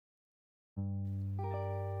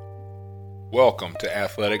Welcome to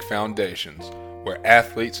Athletic Foundations, where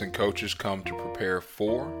athletes and coaches come to prepare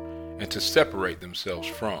for and to separate themselves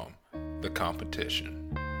from the competition.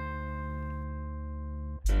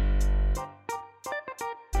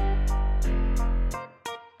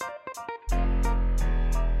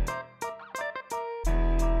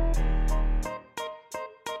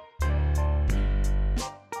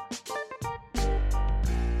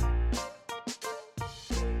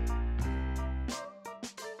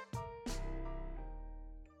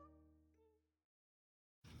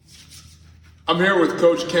 I'm here with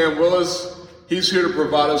Coach Cam Willis. He's here to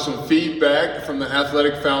provide us some feedback from the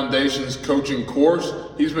Athletic Foundations coaching course.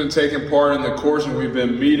 He's been taking part in the course, and we've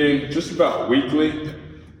been meeting just about weekly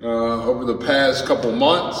over the past couple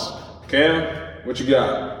months. Cam, what you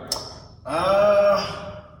got?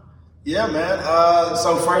 Yeah, man.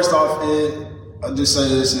 So first off, I'll just say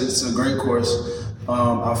this: it's a great course.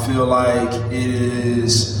 I feel like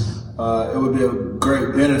it would be a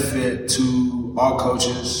great benefit to all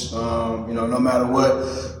coaches, no matter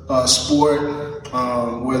what sport,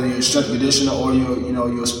 whether you're a strength conditioner or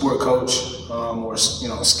you're a sport coach, or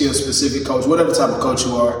skill specific coach, whatever type of coach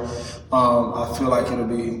you are, I feel like it'll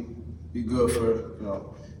be good for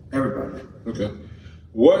everybody. Okay.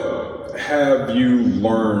 What have you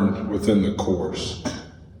learned within the course?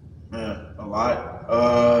 Man, a lot.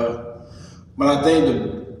 But I think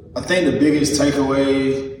the biggest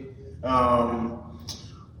takeaway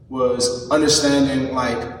was understanding,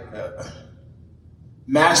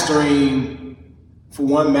 mastering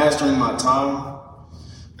my time,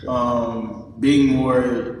 being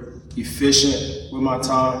more efficient with my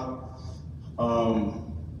time,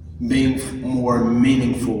 being more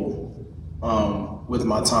meaningful with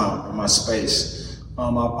my time and my space.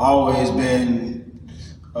 I've always been,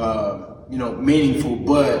 meaningful,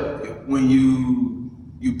 but when you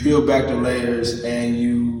peel back the layers and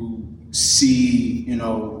you see,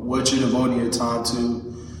 what you're devoting your time to,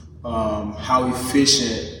 how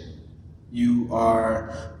efficient you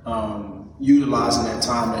are utilizing that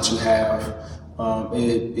time that you have.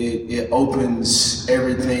 It opens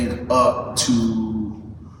everything up to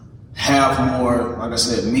have more, like I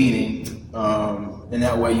said, meaning. And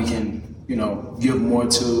that way you can, give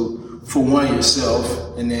more for one,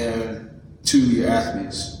 yourself, and then two, your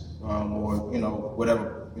athletes, or,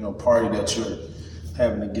 whatever, party that you're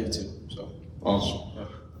having to give to. So awesome.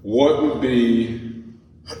 What would be,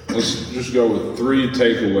 let's just go with 3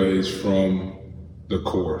 takeaways from the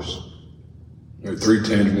course. 3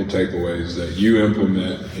 tangible takeaways that you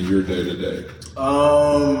implement in your day-to-day.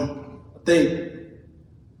 I think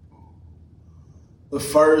the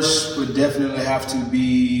first would definitely have to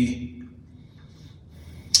be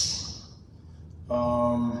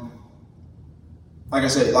like I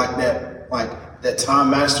said, that time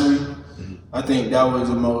mastery. Mm-hmm. I think that was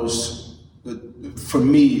for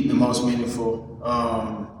me, the most meaningful.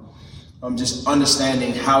 Just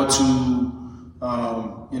understanding how to,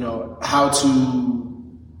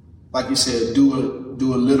 like you said, do a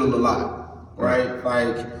little, a lot, right?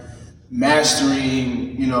 Like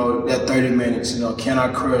mastering, that 30 minutes. Can I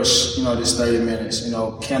crush, this 30 minutes?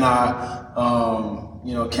 Can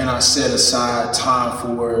I set aside time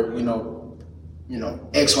for,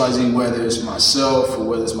 XYZ, whether it's myself or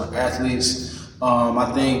whether it's my athletes.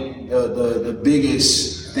 I think the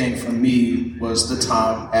biggest thing for me was the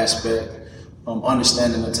time aspect,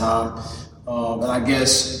 understanding the time. And I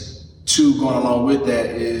guess, too, going along with that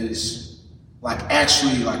is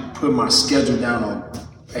actually put my schedule down on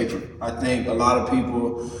paper. I think a lot of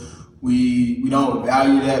people, we don't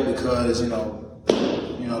value that because,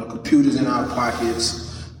 the computer's in our pockets.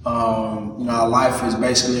 Our life is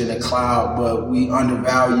basically in the cloud, but we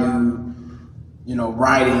undervalue,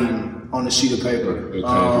 writing on a sheet of paper. The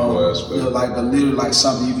tangible aspect.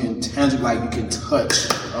 Something you can you can touch.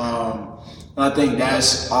 And I think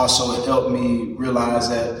that's also helped me realize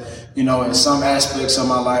that, in some aspects of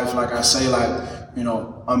my life, like I say,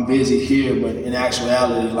 I'm busy here, but in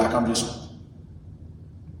actuality, I'm just,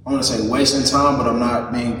 I want to say wasting time, but I'm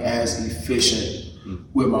not being as efficient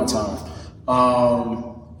with my time.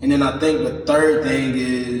 And then I think the third thing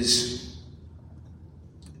is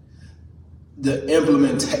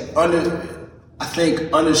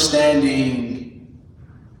understanding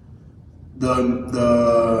the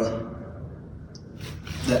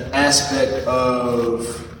aspect of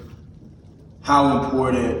how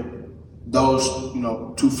important those,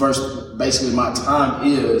 2 first, basically my time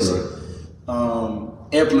is. Right.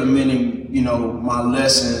 Implementing, my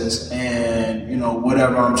lessons and,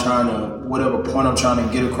 whatever point I'm trying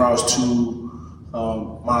to get across to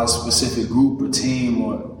my specific group or team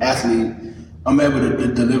or athlete, I'm able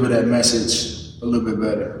to deliver that message a little bit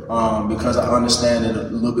better because I understand it a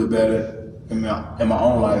little bit better in my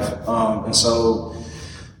own life. And so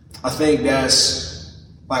I think that's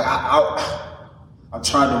like I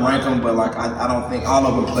tried to rank them, but like I don't think all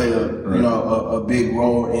of them play a big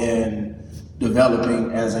role in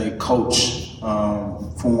developing as a coach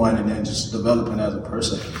for one, and then just developing as a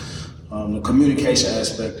person. The communication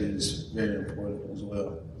aspect is very important as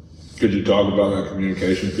well. Could you talk about that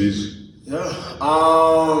communication piece? Yeah,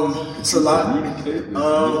 it's a lot. I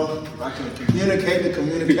can communicate the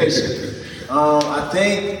communication. I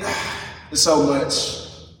think there's so much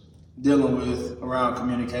dealing with around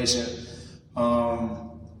communication,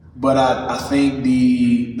 but I think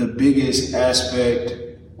the biggest aspect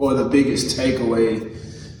or the biggest takeaway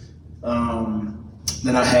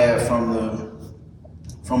that I had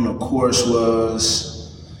from the course was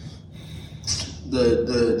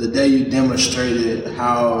the day you demonstrated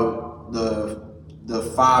how the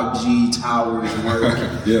 5G towers work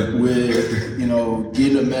with,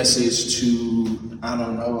 getting a message to, I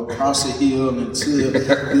don't know, across the hill and to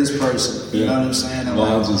this person. You know what I'm saying?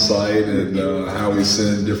 Lines of sight and how we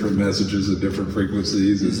send different messages at different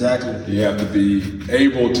frequencies. Exactly. You have to be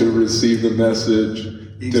able to receive the message,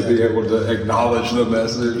 to be able to acknowledge the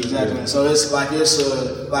message. Exactly. So it's like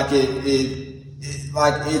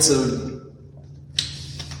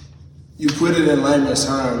you put it in layman's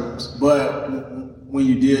terms, but when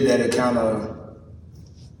you did that, it kind of,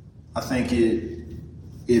 I think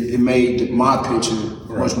it made my picture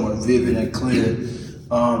much more vivid and clear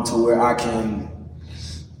to where I can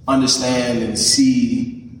understand and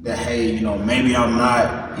see that, hey, maybe I'm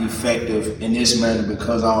not effective in this manner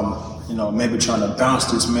because I'm, maybe trying to bounce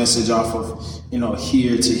this message off of,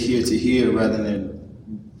 here to here to here rather than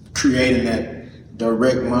creating that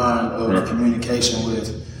direct line of communication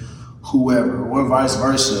with whoever, or vice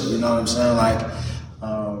versa, you know what I'm saying? Like,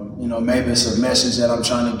 maybe it's a message that I'm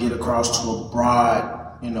trying to get across to a broad,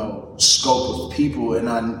 scope of people, and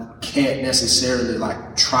I can't necessarily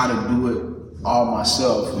like try to do it all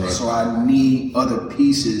myself. Right. So I need other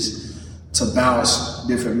pieces to bounce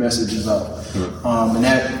different messages off. And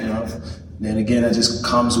that, then again, that just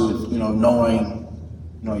comes with, knowing,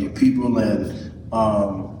 your people and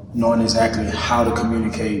knowing exactly how to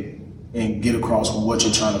communicate and get across what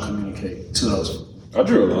you're trying to communicate to those. I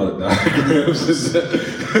drew a lot of diagrams.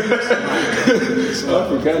 I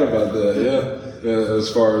forgot about that, yeah. As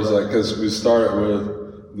far as because we started with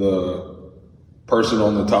the person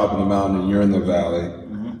on the top of the mountain and you're in the valley,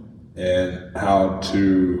 and how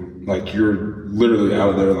to, you're literally out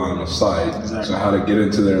of their line of sight. Exactly. So how to get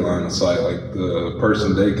into their line of sight. Like the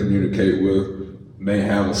person they communicate with may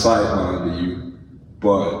have a sight line to you,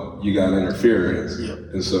 but you got interference.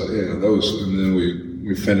 Yep. And so, those, and then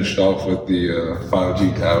we finished off with the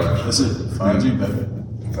 5G towers. That's it, 5G, baby.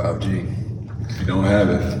 5G. If you don't have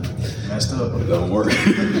it, messed up. It don't work.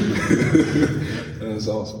 That's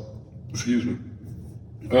awesome. Excuse me.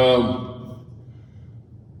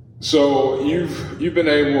 So you've been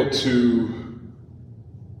able to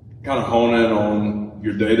kind of hone in on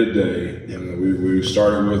your day to day. We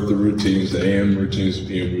started with the routines, the AM routines, the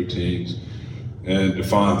PM routines, and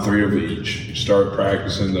defined 3 of each. You started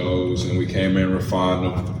practicing those, and we came in and refined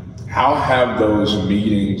them. How have those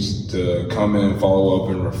meetings to come in, follow up,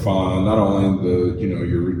 and refine not only the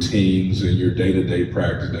your routines and your day-to-day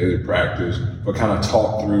practice, daily practice, but kind of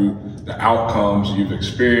talk through the outcomes you've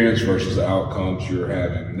experienced versus the outcomes you're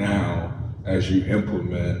having now as you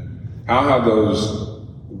implement? How have those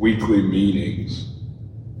weekly meetings,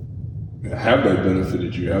 have they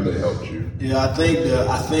benefited you? Have they helped you? Yeah, I think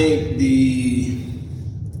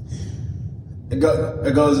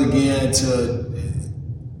it goes again to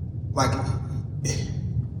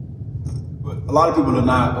a lot of people are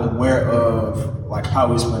not aware of how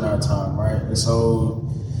we spend our time, right? And so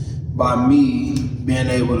by me being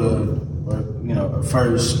able to,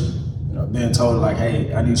 first, being told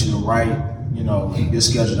hey, I need you to write, your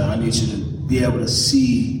schedule down. I need you to be able to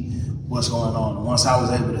see what's going on. And once I was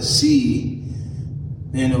able to see,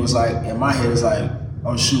 then it was in my head, it's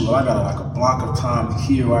oh shoot, well, I got a block of time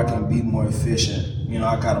here where I can be more efficient.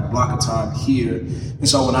 I got a block of time here. And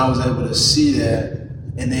so when I was able to see that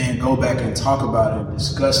and then go back and talk about it and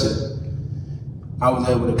discuss it, I was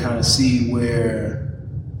able to kind of see where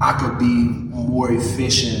I could be more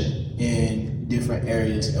efficient in different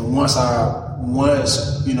areas. And once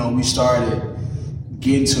we started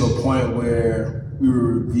getting to a point where we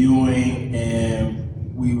were reviewing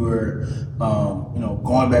and we were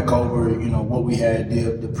going back over, what we had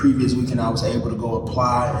did the previous weekend, I was able to go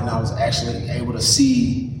apply, and I was actually able to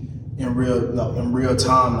see in real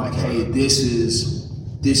time, hey, this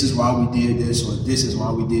is why we did this, or this is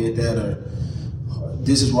why we did that,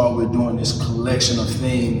 this is why we're doing this collection of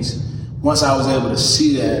things. Once I was able to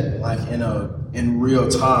see that like in real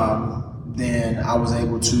time, then I was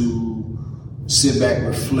able to sit back,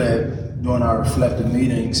 reflect during our reflective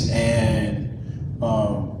meetings, and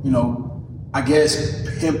I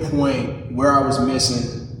guess pinpoint where I was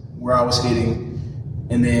missing, where I was hitting,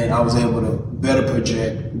 and then I was able to better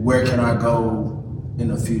project where can I go in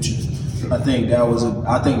the future. I think that was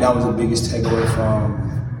the biggest takeaway from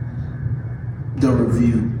the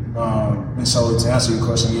review. And so to answer your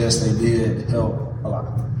question, yes, they did help a lot.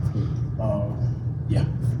 Yeah.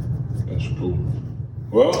 That's cool.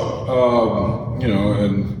 Well, and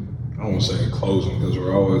I don't want to say in closing because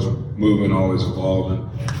we're always moving, always evolving,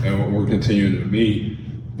 and we're continuing to meet.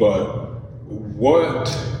 But what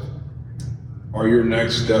are your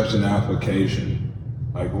next steps in application?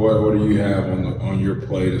 Like, what do you have on your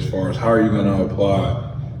plate as far as how are you going to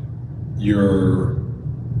apply your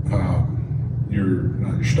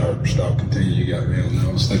not your stop, continue. You got me on that.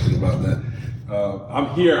 I was thinking about that. I'm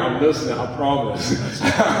here. I'm listening. I promise.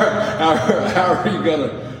 How are you going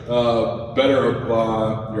to better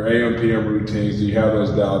apply your AM PM routines? Do you have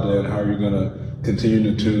those dialed in? How are you going to continue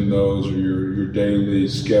to tune those, or your daily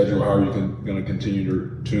schedule? How are you going to continue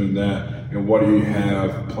to tune that? And what do you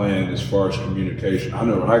have planned as far as communication? I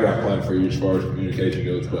know what I got planned for you as far as communication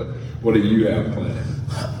goes, but what do you have planned?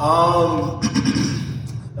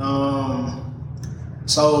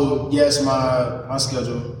 So yes, my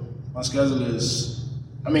schedule is,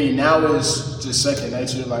 now it's just second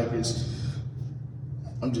nature. Like I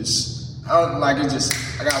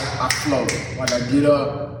flow. Like I get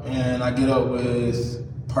up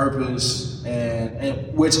with purpose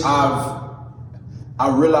and which I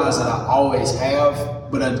realized that I always have,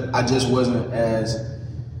 but I just wasn't as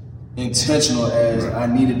intentional as I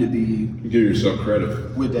needed to be. You give yourself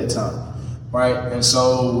credit with that time, right? And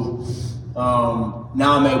so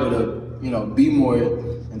now I'm able to, be more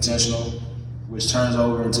intentional, which turns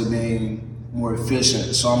over into being more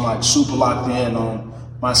efficient. So I'm like super locked in on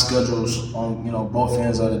my schedules on, both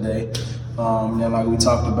ends of the day. Then like we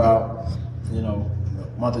talked about, a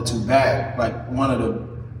month or two back, like one of the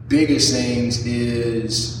biggest things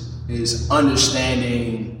is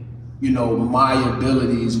understanding, my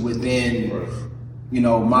abilities within,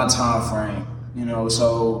 my time frame.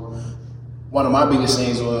 So one of my biggest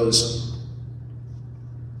things was,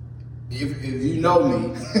 if you know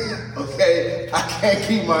me, okay, I can't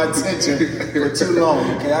keep my attention for too long.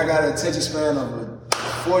 Okay, I got an attention span of a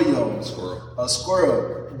 4-year-old, a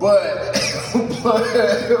squirrel. But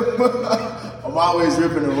I'm always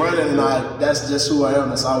ripping and running, and that's just who I am.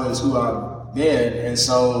 That's always who I've been. And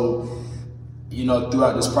so,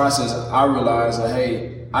 throughout this process, I realized that,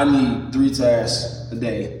 hey, I need 3 tasks a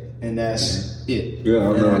day, and that's it. Yeah,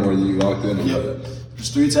 I remember when you locked in on that.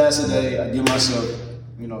 Just 3 tasks a day. I give myself,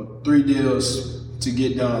 3 deals to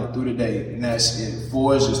get done through the day, and that's it.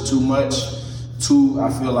 4 is just too much. 2, I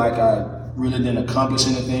feel like I really didn't accomplish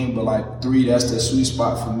anything, but like 3, that's the sweet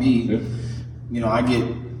spot for me. Yeah. I get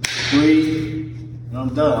 3, and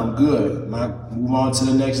I'm done. I'm good. And I move on to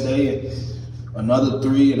the next day, and another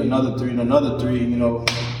 3, and another 3, and another 3.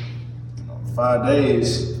 5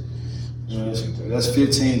 days. That's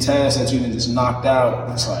 15 tasks that you just knocked out.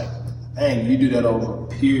 It's like, dang, you do that over a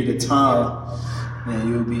period of time, and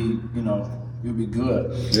you'll be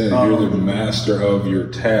good. Yeah, you're the master of your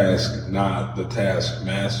task, not the task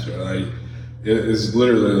master. Like, it's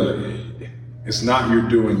literally like, it's not you're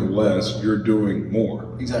doing less, you're doing more.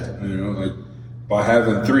 Exactly. Like by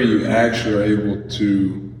having 3, you actually are able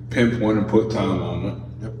to pinpoint and put time on it.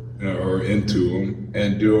 Yep. Or into them,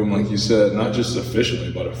 and do them, like you said, not just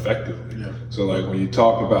efficiently, but effectively. Yeah. So like when you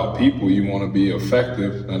talk about people, you want to be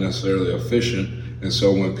effective, not necessarily efficient. And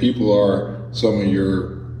so when people are some of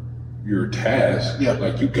your tasks,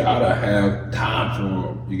 like you gotta have time for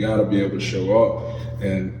them. You gotta be able to show up.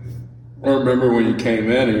 And I remember when you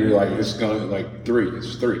came in and you're like, it's gonna like 3.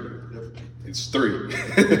 It's 3. It's 3.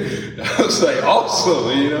 I was like,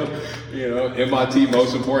 awesome, MIT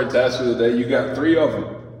most important task of the day. You got 3 of them,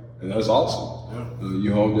 and that's awesome.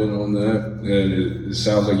 You honed in on that, and it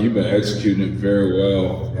sounds like you've been executing it very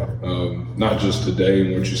well. Yeah. Not just today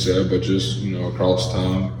and what you said, but just across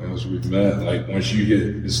time as we've met. Like once you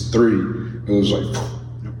hit it's 3, it was like,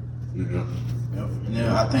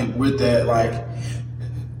 I think with that, like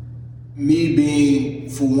me being,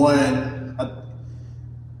 for one,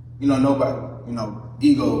 nobody,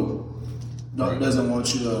 ego doesn't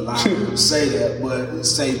want you to allow you to say that, but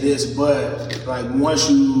say this. But like once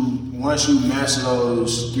you master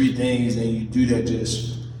those 3 things, and you do that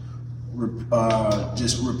just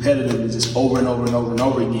repetitively, just over and over and over and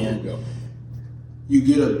over again, you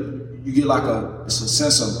you get like it's a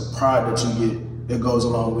sense of pride that you get that goes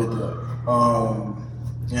along with it.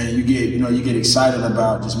 And you get excited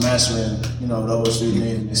about just mastering, those three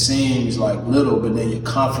things. It seems like little, but then your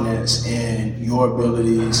confidence in your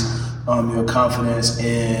abilities, your confidence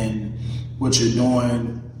in what you're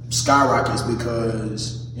doing skyrockets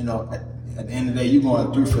because, at the end of the day, you're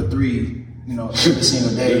going 3 for 3, every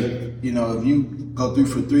single day. If you go 3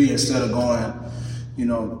 for 3 instead of going,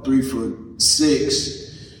 3 for 6,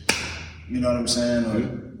 you know what I'm saying?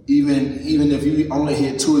 Or even if you only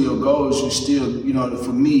hit 2 of your goals, you still,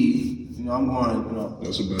 for me, I'm going,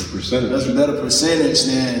 That's a better percentage. That's a better percentage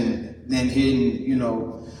than hitting,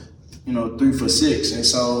 3 for 6. And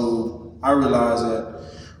so I realized that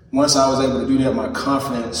once I was able to do that, my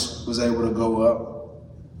confidence was able to go up.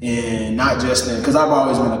 And not just in, because I've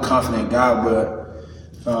always been a confident guy, but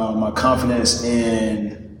my confidence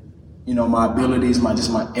in, my abilities,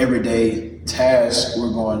 my everyday tasks were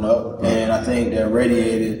going up. And I think that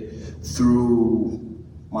radiated through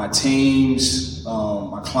my teams,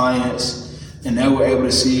 my clients, and they were able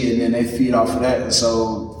to see it, and then they feed off of that. And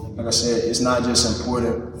so, like I said, it's not just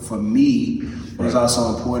important for me, but it's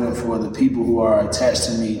also important for the people who are attached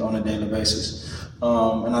to me on a daily basis.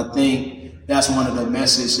 And I think that's one of the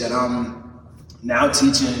messages that I'm now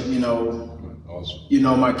teaching,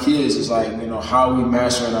 awesome. My kids is like, how are we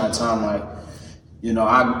mastering our time? Like,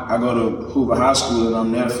 I go to Hoover High School and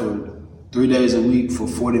I'm there for 3 days a week for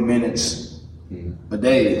 40 minutes a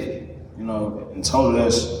day. In total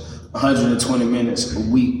that's 120 minutes a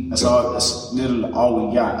week. That's literally all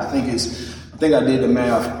we got. I think I did the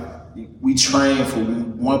math. We train for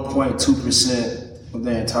 1.2% of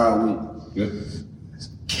the entire week. Yeah.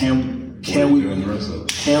 Can we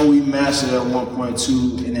master that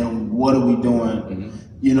 1.2 and then what are we doing?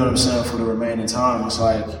 You know what I'm saying, for the remaining time? It's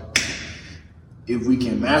like, if we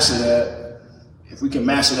can master that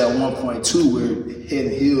 1.2, we're head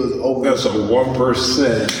and heels over. That's a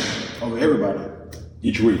 1% over everybody.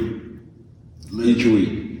 Each week. Literally. Each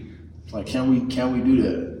week. Like, can we do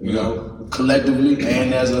that? Collectively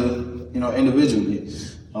and as individually.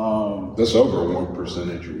 That's over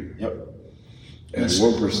 1% each week. Yep. And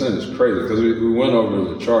 1% is crazy because we went over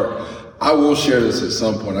the chart. I will share this at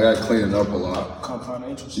some point. I got to clean it up a lot. Compound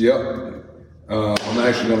interest. Yep. I'm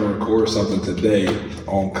actually going to record something today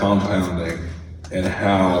on compounding and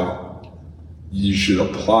how you should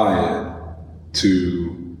apply it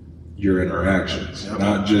to your interactions. Yep.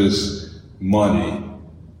 Not just money,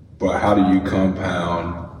 but how do you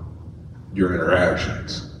compound your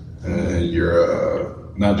interactions and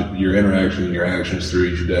your interaction, your actions through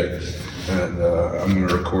each day. And I'm going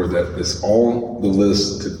to record that. It's on the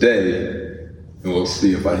list today, and we'll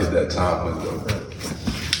see if I hit that time window.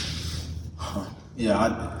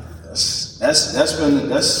 Yeah, that's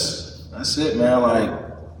it, man. Like,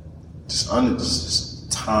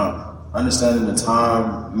 just time, understanding the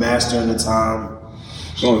time, mastering the time.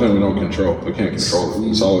 It's the only thing we don't control. We can't control it.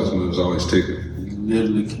 It's always moves, always ticking. You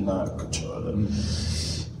literally cannot control it,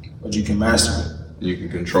 but you can master it. You can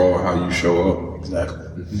control how you show up. Exactly.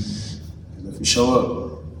 If you show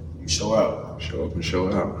up, you show out. Show up and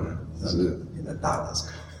show out, man. That's it. In the dollars.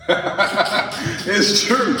 It's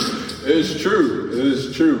true. It's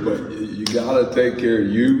true. But you gotta take care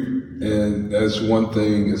of you, and that's one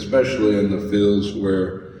thing, especially in the fields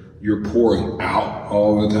where you're pouring out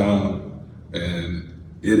all the time, and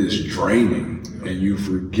it is draining, and you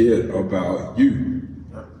forget about you.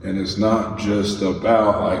 And it's not just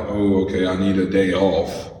about like, oh, okay, I need a day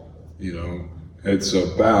off, It's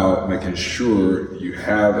about making sure you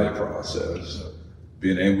have a process,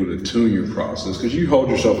 being able to tune your process, because you hold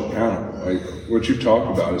yourself accountable. Like what you talked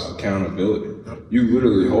about is accountability. You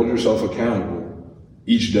literally hold yourself accountable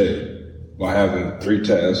each day by having 3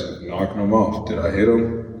 tasks, knocking them off. Did I hit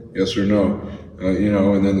them? Yes or no?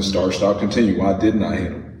 And then the start, stop, continue. Why didn't I hit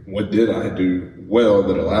them? What did I do well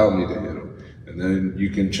that allowed me to hit them? And then you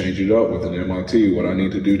can change it up with an MIT, what I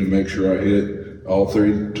need to do to make sure I hit all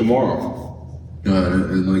 3 tomorrow.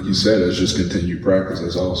 And like you said, it's just continued practice.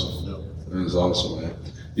 That's awesome. Yep. That's awesome, man.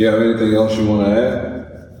 Yeah, anything else you want to add?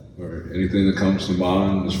 Or anything that comes to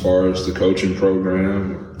mind as far as the coaching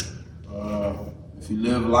program? If you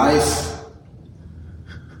live life,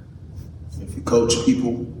 if you coach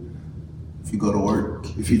people, if you go to work,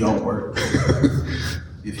 if you don't work,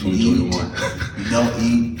 if you eat, if you don't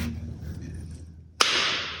eat, if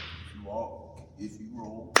you walk, if you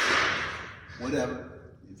roll, whatever.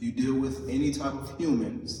 If you deal with any type of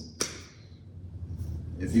humans,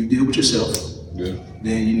 if you deal with yourself,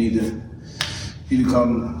 then you need to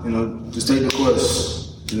come, just take the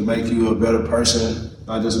course to make you a better person,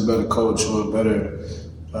 not just a better coach or a better,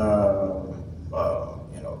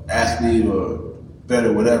 athlete. athlete or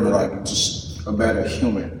better whatever, like just a better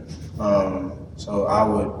human. So I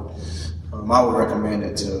would recommend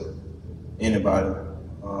it to anybody.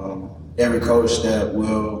 Every coach that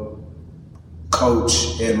will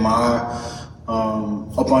coach in up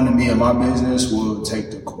under me in my business will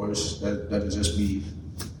take the course. That'll just be,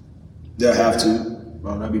 they'll have to.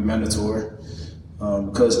 That'll be mandatory.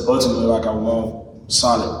 Because ultimately, like, I want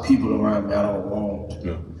solid people around me. I don't want,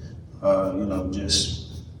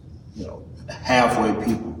 just halfway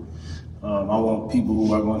people. I want people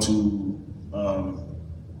who are going to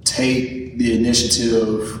take the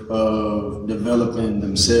initiative of developing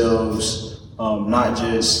themselves, not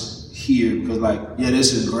just here, because, like, yeah,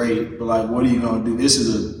 this is great, but, like, what are you going to do? This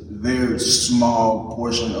is a very small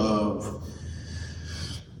portion of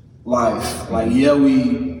life. Like, yeah,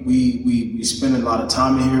 we spend a lot of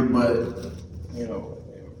time in here, but,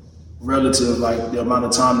 relative, like, the amount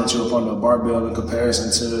of time that you're up on the barbell in comparison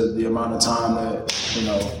to the amount of time that,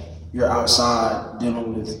 you're outside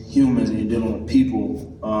dealing with humans and you're dealing with people,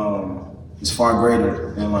 is far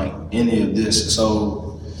greater than, like, any of this.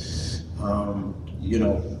 So,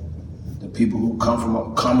 the people who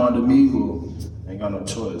come under me ain't got no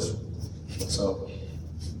choice. So,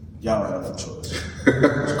 y'all don't have no choice.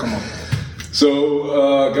 So come on.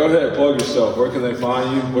 So, go ahead, plug yourself. Where can they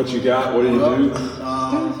find you? What you got? What do you do?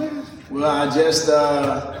 Well, I just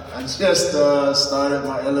started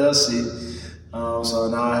my LLC. So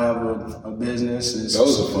now I have a business. That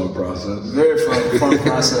was a fun process. Very fun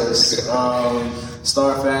process.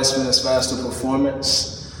 Start Fast, Finish Faster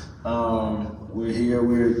Performance. We're here.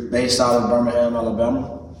 We're based out of Birmingham,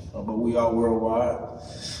 Alabama, but we are worldwide.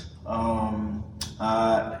 I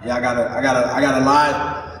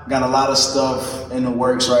got a lot of stuff in the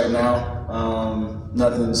works right now.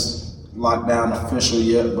 Nothing's locked down official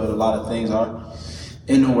yet, but a lot of things are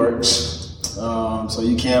in the works. So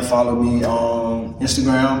you can follow me on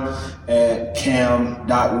Instagram at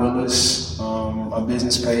cam.willis. My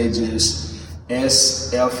business page is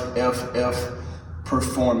SFFF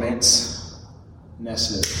Performance, and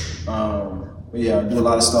that's it. But yeah, I do a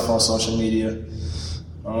lot of stuff on social media.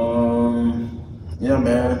 Yeah,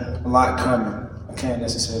 man, a lot coming. I can't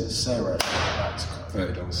necessarily say right now.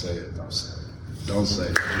 Hey, don't say it. Just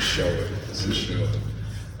show it.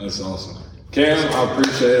 That's awesome. Cam, I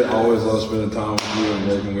appreciate it. I always love spending time with you and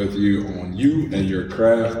working with you on you and your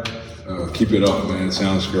craft. Keep it up, man. It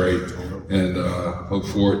sounds great. And look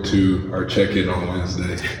forward to our check-in on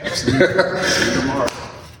Wednesday. See you tomorrow.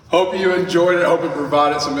 Hope you enjoyed it. Hope it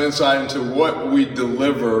provided some insight into what we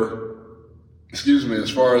deliver,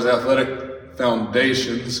 as far as athletic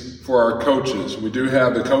foundations for our coaches. We do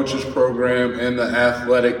have the coaches program and the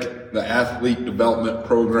athlete development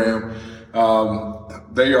program.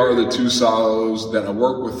 They are the two silos that I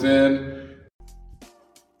work within.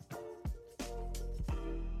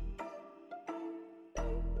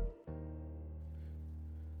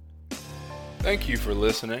 Thank you for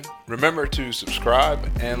listening. Remember to subscribe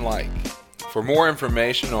and like. For more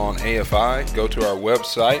information on AFI, go to our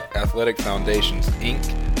website,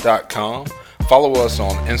 athleticfoundationsinc.com. Follow us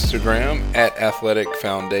on Instagram at Athletic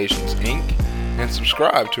Foundations Inc. and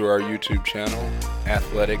subscribe to our YouTube channel,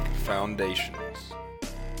 Athletic Foundation.